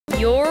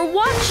You're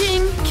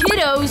watching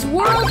Kiddos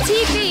World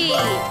TV!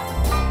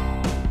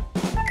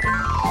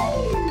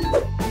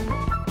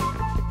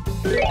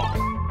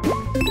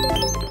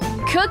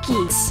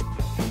 Cookies.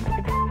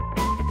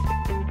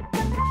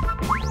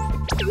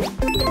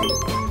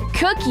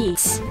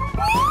 Cookies.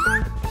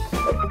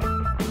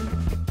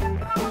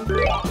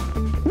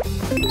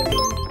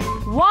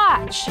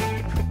 Watch.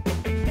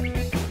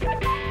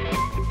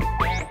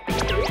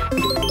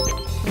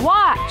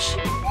 Watch.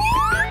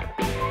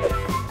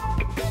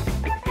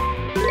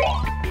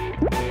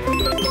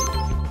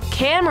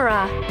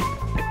 Camera.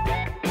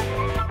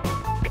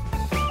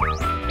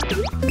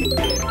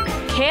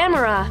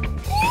 Camera.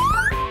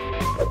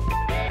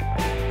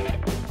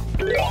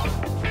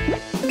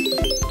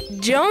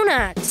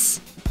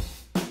 Donuts.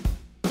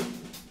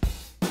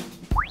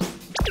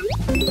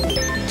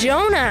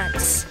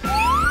 Donuts.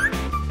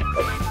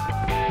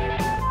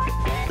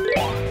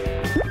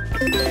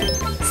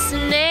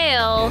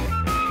 Snail.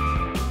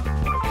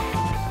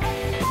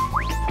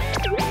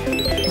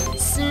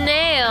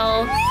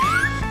 Snail.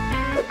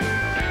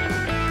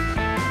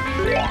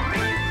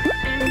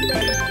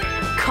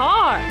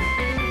 Car.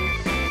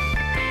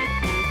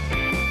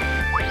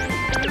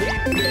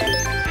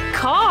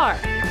 Car.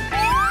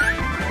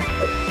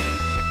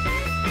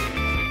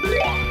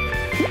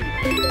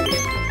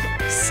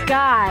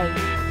 Sky.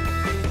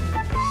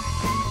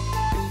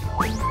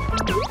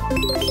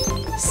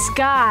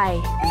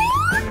 Sky.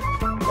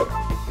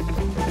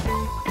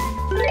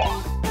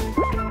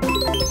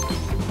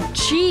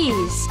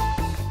 Cheese.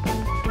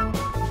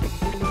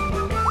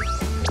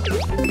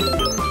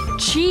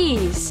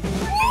 Cheese.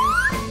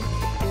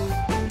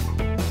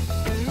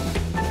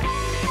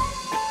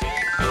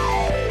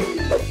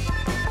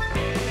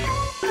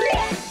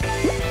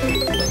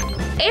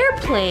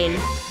 Airplane.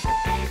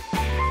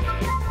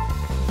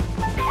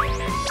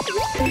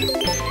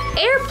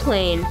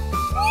 Airplane.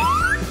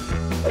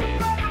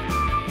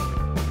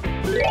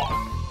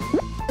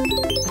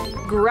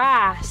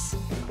 Grass.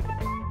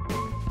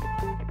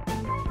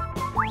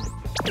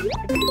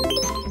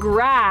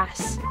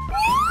 Grass.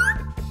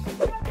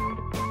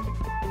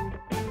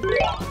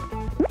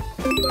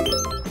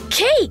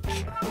 Cake.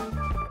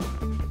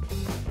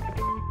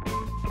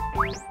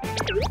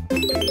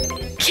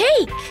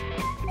 Cake.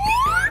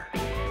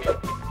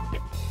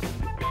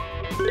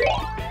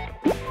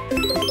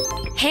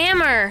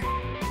 Hammer.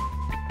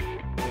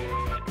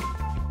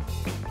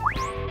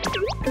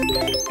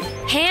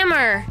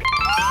 Hammer.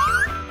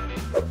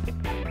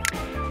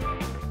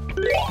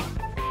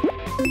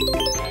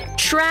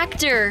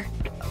 Tractor.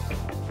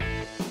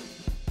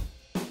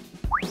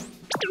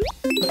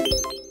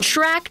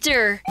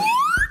 Tractor.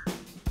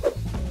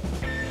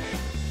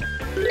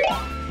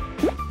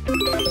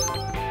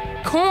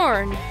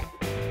 Corn.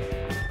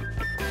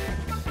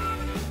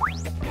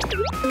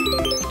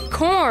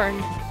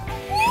 Corn.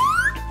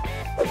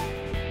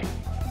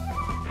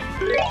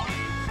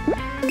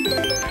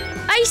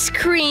 Ice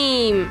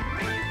cream.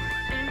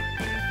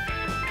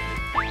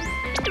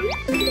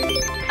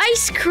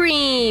 Ice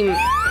cream.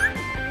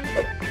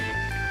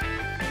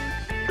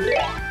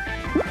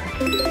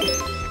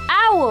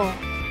 Owl.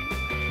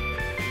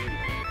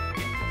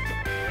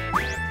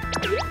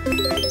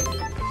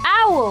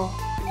 Owl.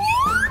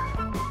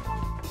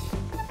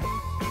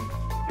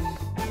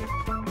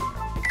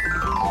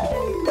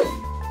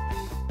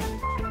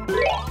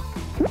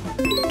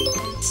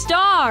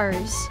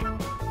 Stars.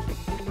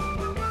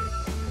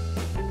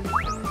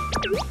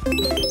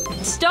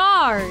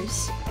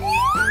 Stars.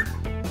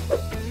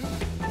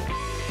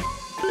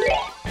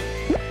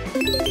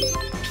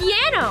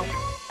 Piano.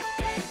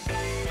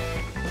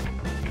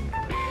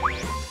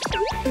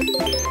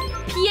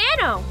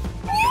 Piano.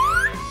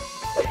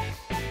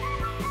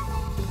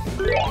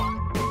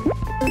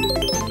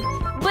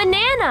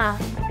 Banana.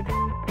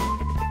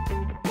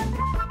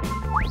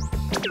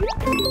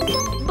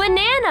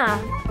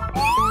 Banana.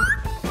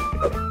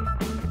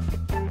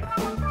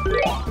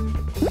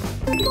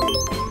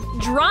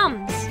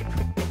 Drums.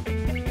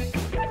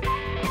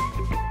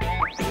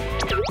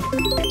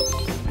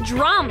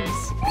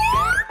 Drums.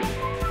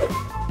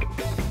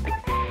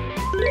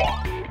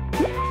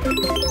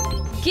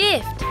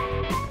 Gift.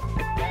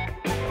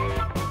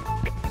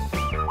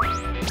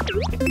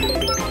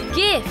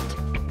 Gift.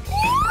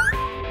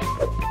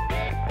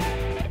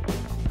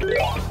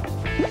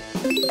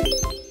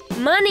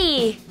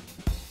 Money.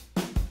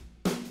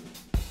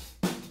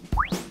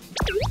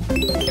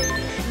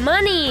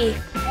 Money.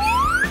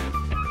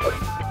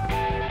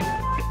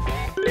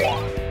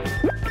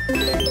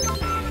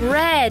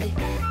 Bread.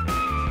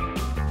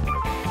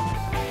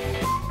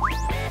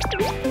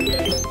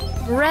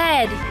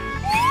 Bread.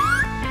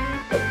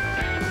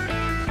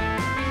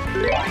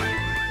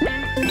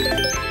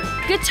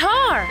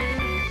 Guitar.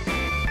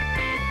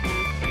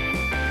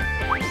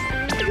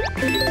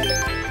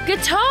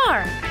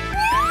 Guitar.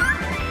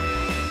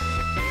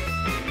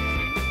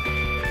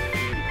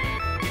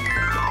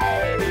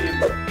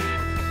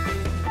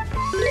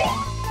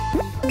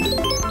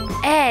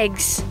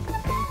 Eggs.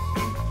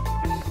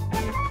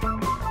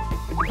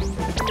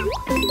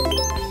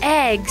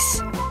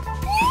 Eggs.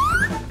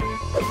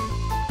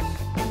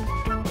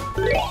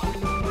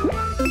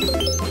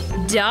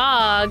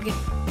 Dog.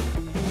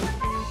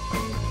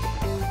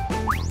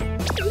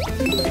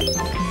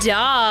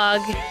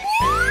 Dog.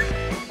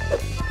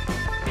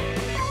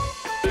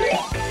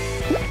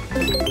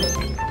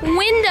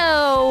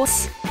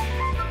 Windows.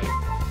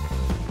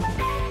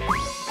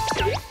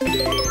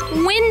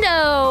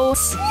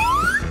 Windows.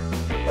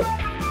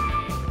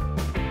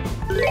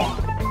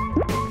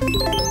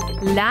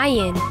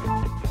 Lion.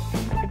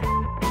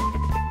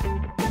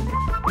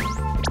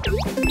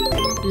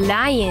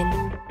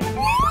 Lion.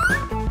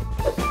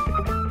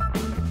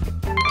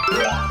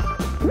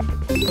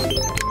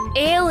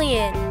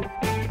 Alien.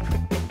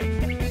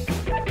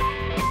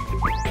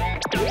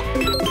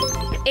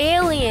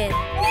 Alien.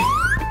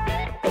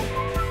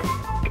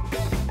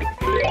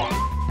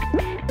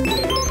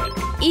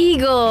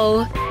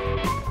 Eagle.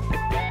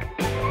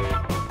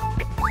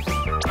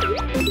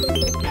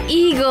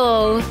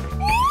 Eagle.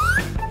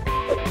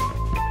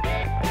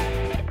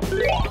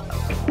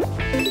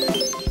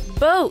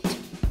 Boat.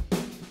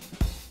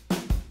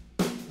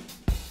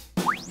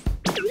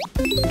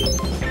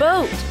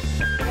 Boat.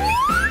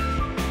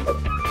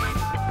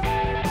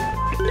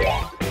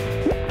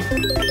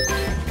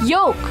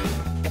 Yoke.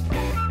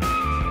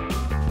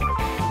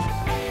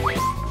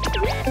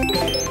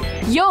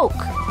 Yoke.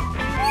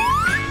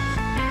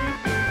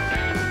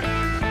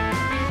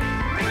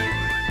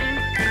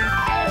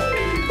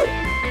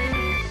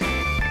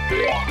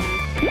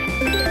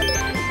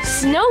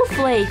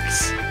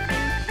 Snowflakes.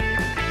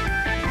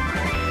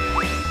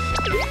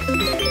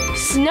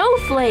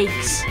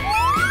 Snowflakes.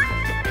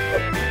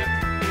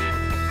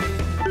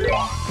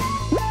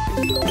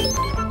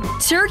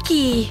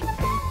 Turkey.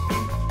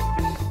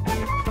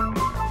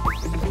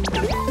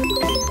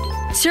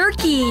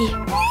 Turkey.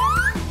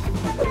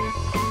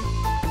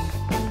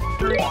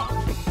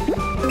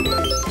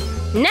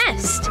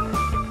 Nest.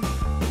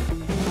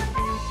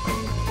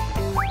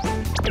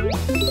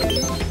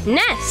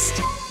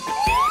 Nest.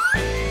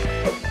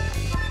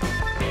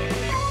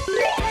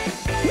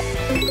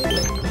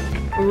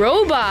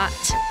 Robot.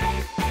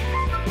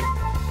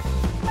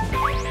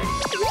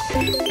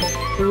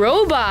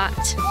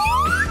 Robot.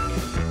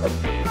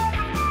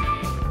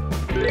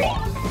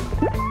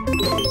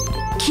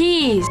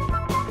 Keys.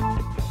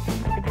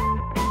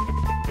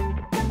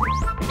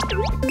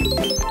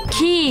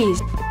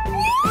 Keys.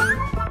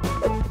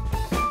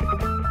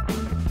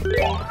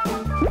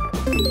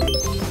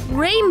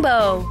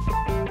 Rainbow.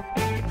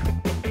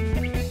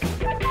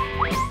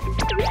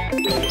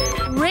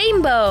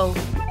 Rainbow.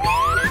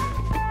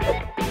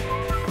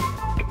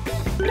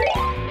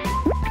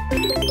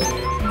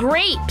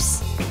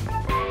 Grapes.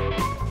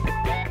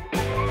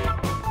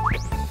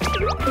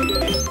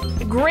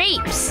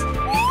 Grapes.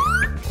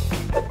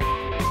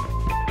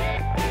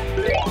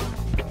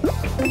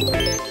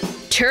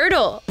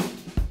 Turtle.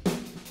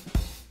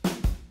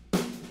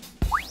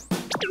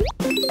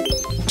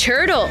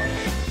 Turtle.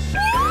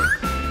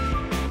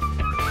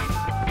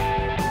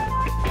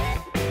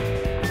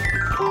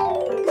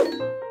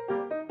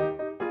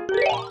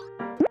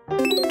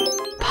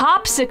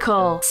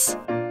 Popsicles.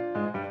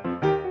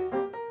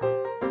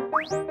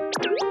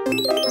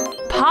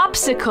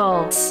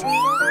 Popsicles.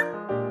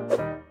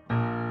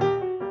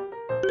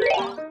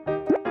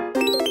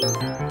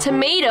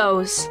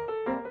 Tomatoes.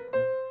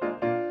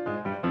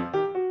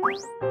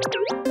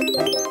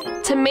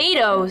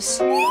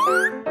 Tomatoes.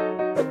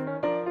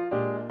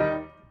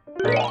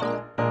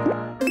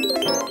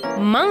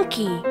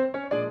 Monkey.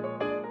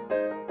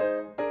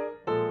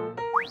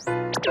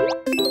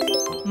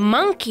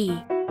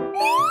 Monkey.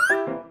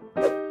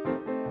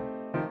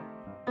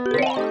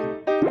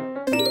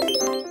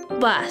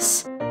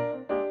 Bus.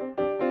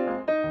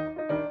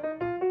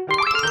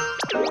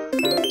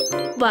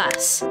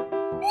 Bus.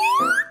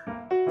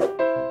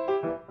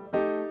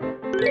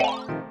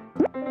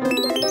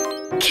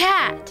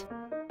 Cat.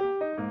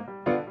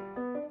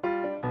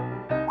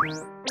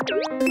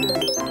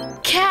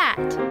 Cat.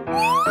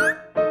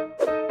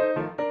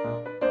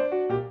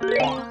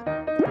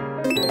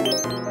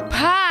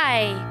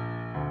 Pie.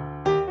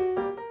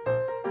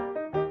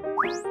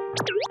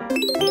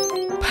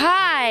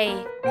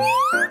 Pie.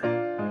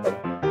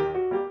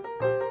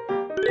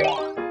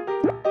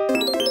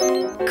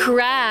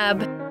 Crab.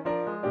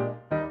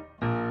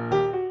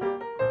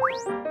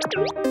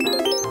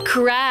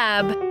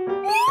 Crab.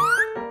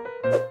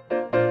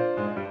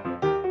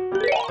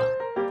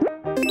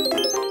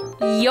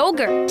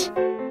 Yogurt.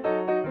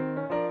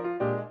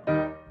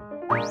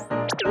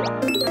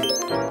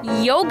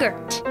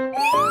 Yogurt.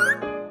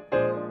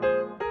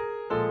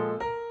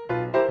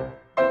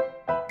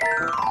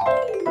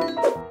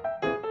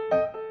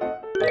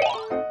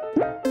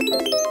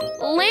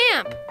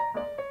 Lamp.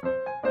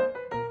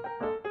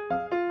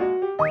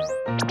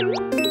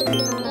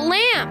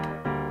 Lamp.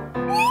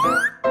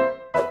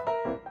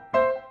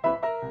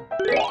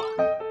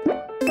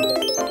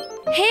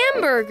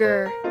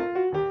 Hamburger.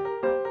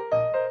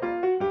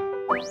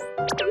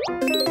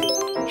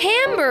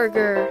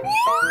 Hamburger.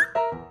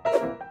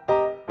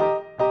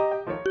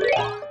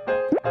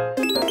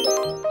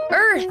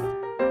 Earth.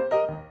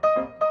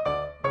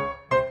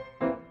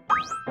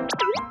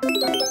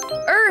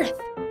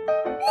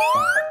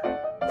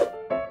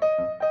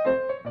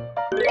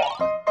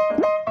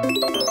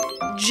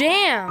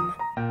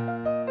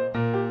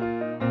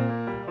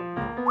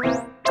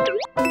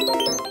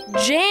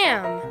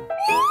 Jam.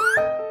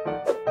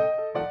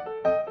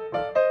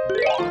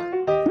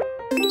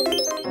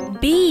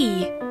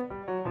 B.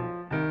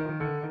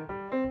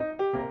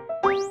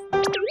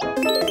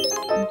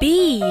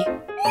 B.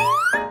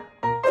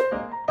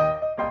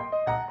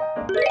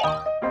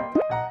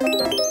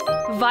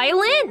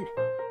 Violin.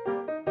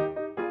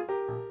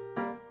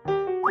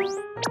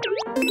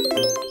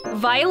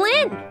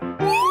 Violin.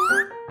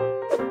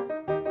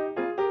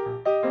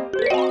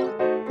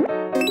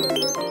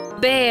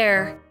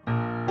 Bear.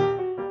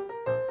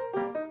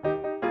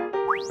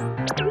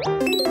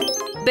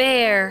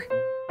 Bear.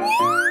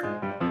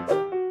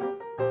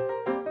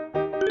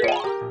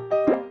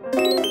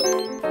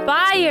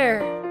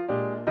 Fire.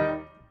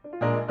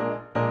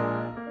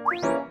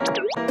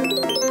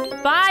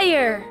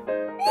 Fire.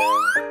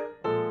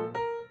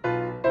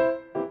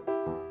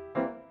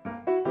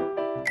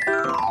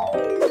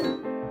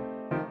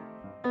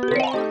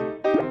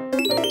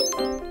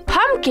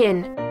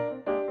 Pumpkin.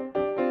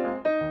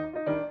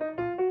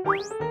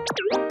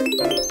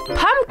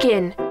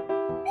 Pumpkin.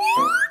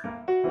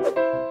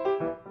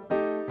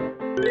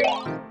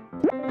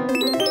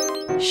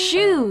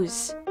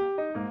 Shoes.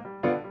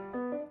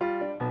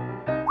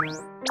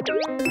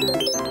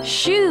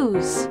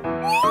 Shoes.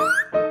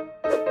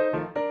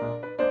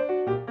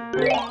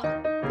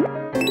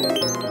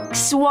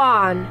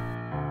 Swan.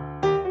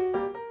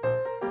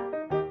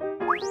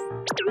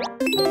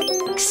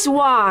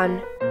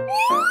 Swan.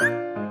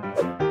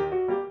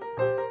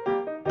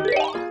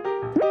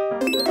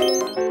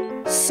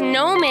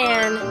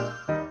 Snowman.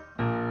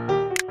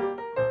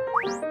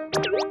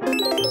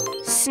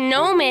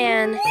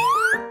 Snowman.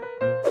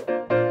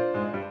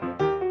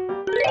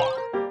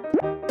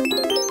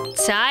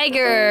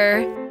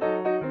 Tiger.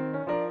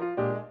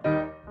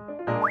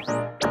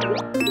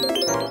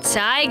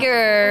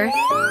 Tiger.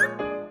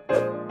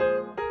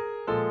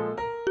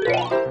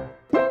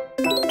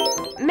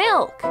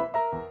 Milk.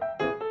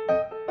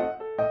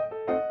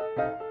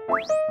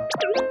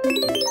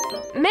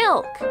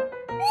 Milk.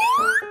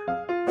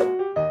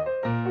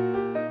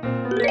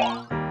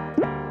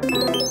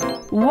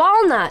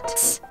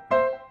 Walnuts.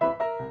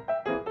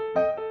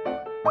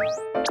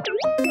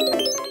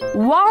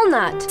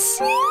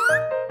 Walnuts.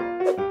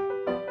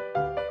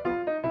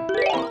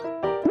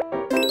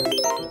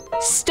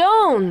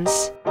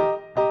 Stones.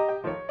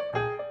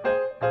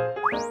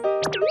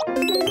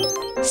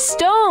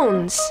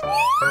 Stones.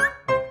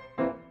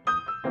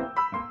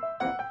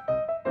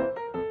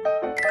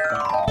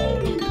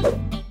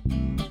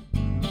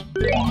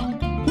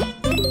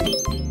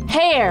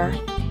 Hair.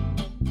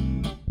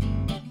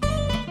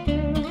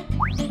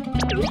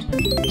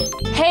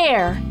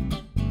 Hair.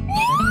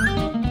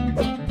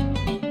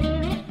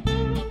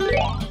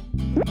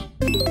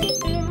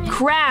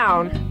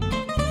 Crown.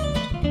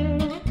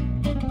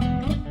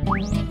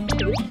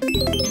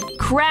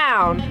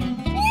 Crown.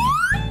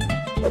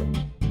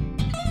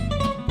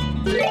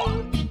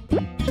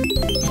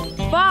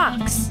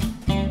 Fox.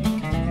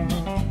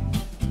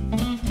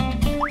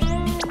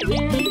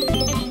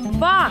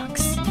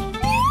 Fox.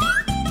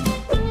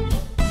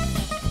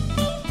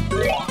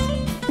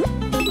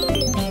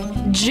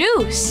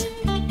 Juice.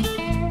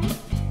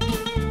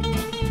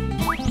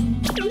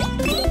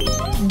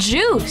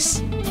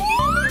 Juice.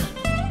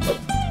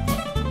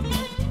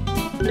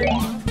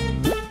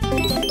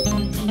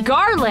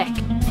 Garlic.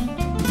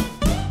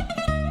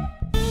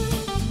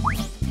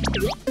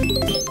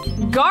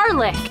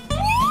 Garlic.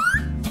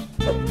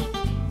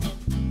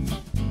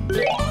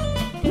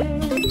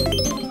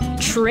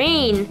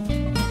 Train.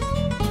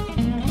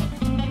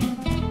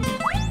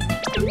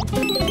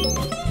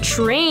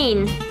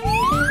 Train.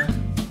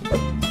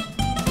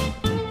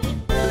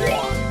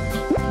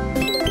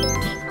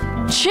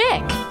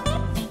 Chick.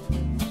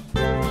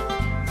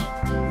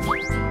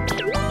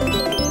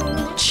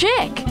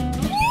 Chick.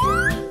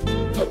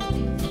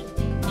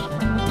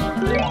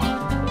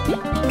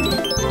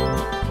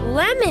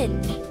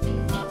 Lemon.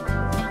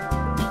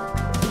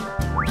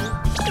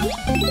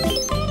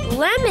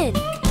 Lemon.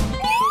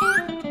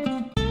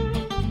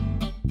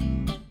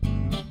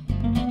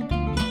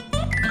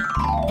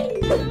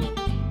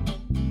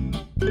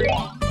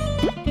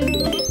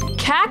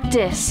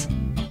 Cactus.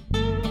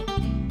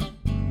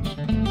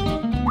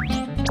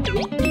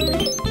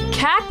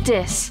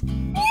 Cactus.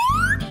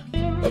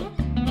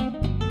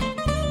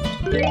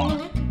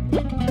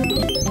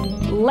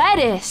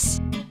 Lettuce.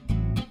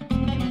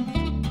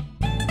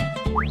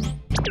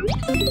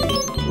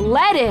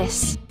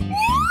 Lettuce.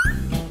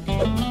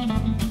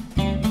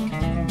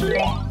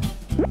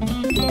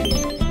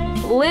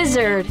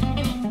 Lizard.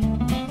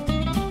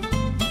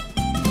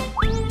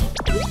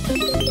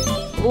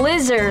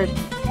 Lizard.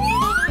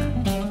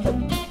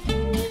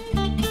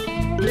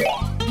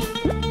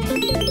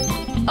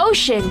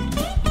 Ocean.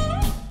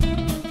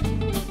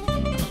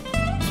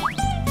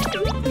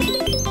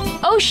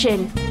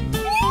 Ocean.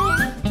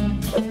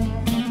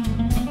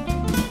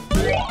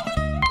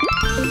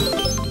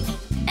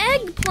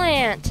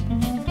 Eggplant.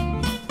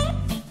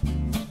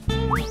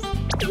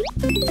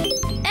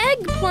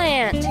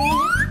 Eggplant.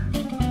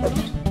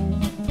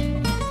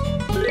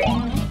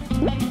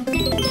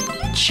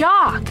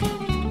 Chalk.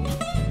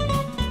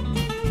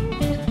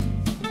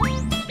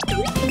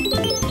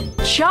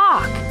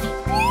 Chalk.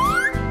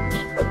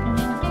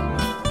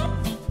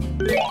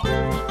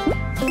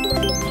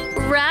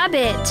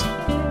 Rabbit.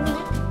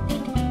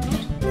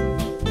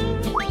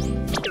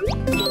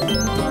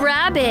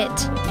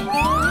 Rabbit.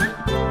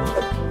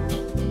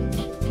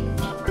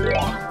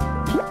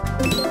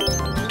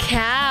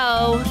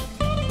 Cow.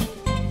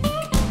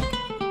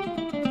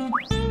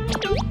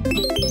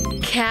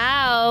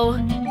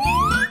 Cow.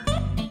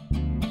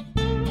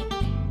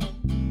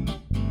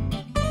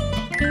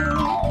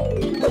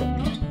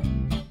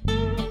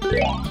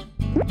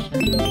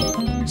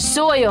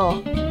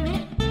 Soil.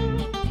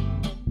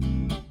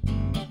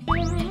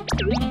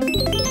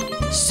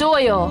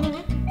 Soil.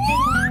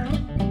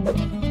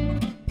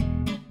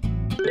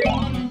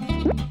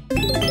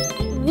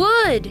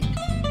 Wood.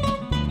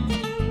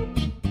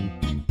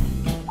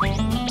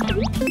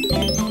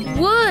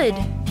 Wood.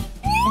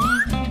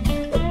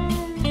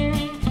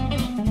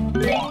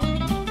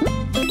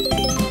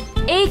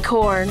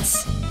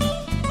 Acorns.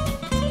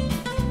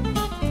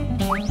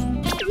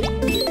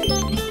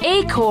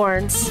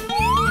 Acorns.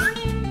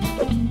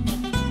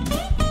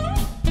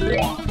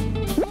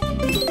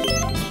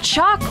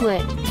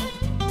 Chocolate.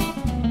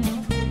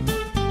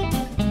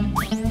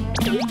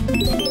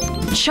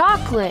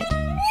 Chocolate.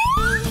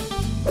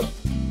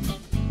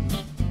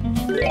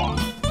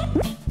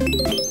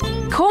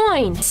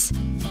 Coins.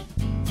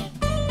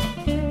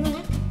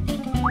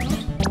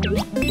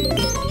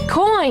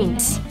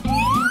 Coins.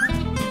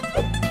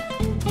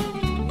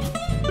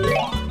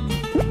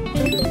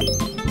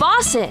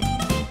 Faucet.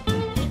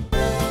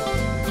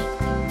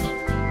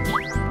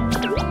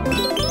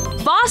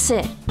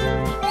 Faucet.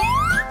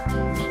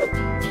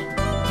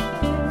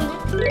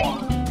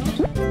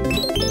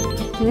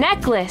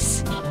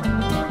 Necklace.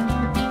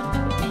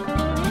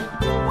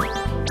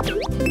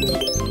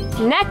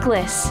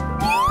 Necklace.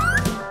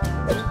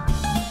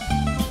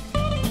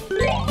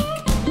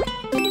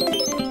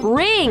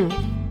 Ring.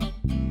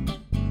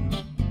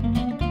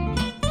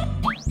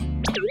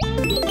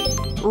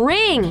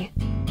 Ring.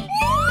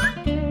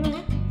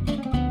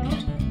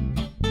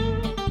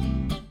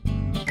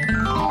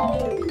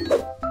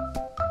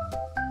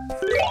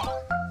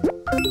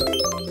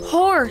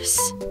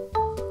 Horse.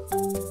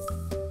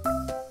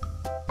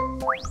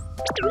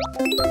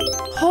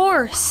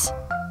 Horse.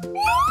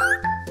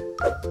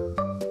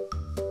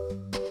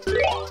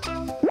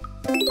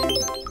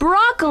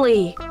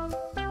 Broccoli.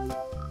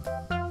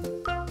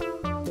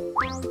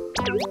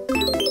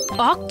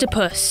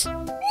 Octopus.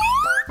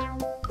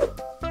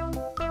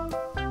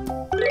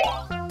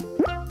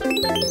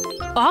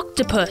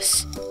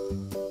 Octopus.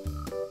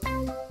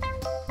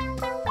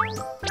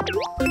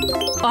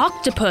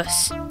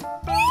 Octopus.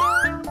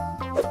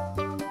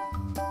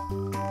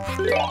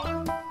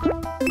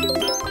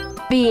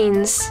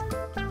 Beans.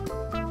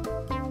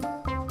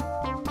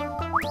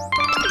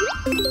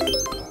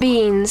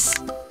 Beans.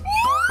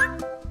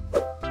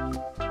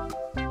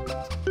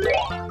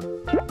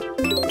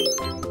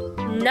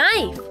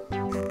 Knife.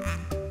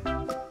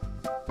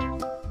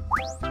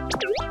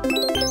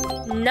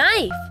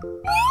 Knife.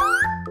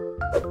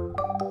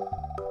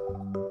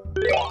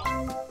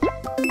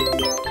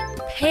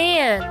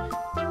 Pan.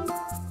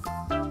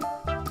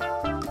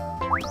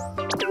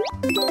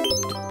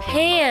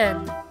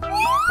 Pan.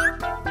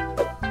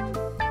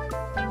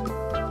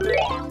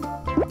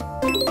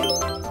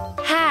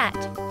 Hat.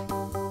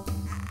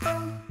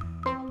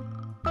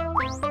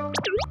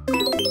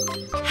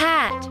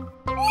 Hat.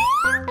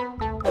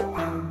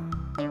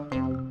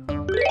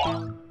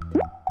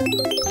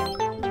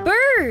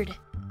 Bird.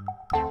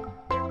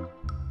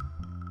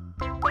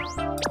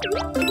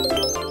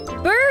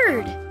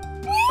 Bird.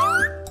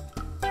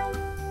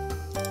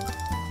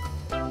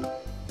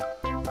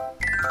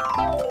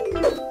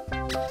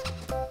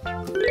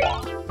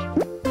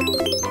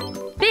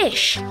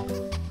 Fish.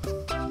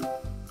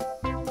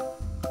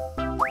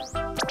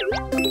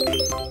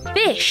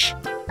 Fish.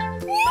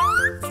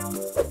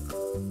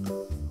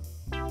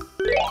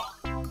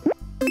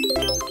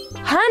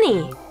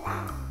 Honey.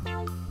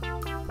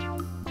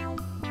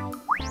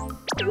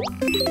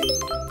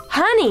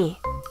 Honey.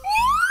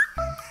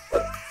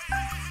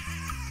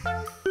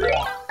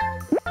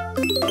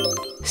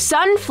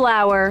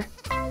 Sunflower.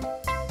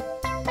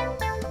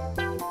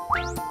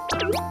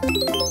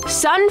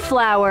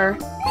 Sunflower.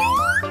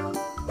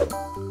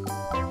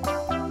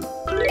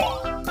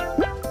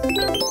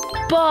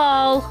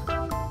 Ball.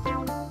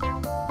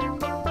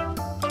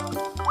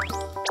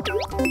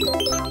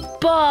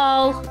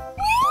 Ball.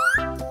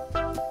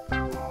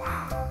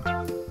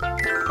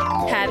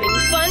 Having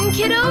fun,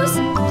 kiddos?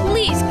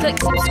 Please click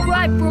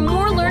subscribe for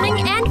more learning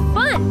and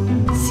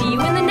fun. See you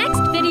in the next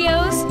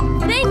videos.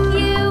 Thank you.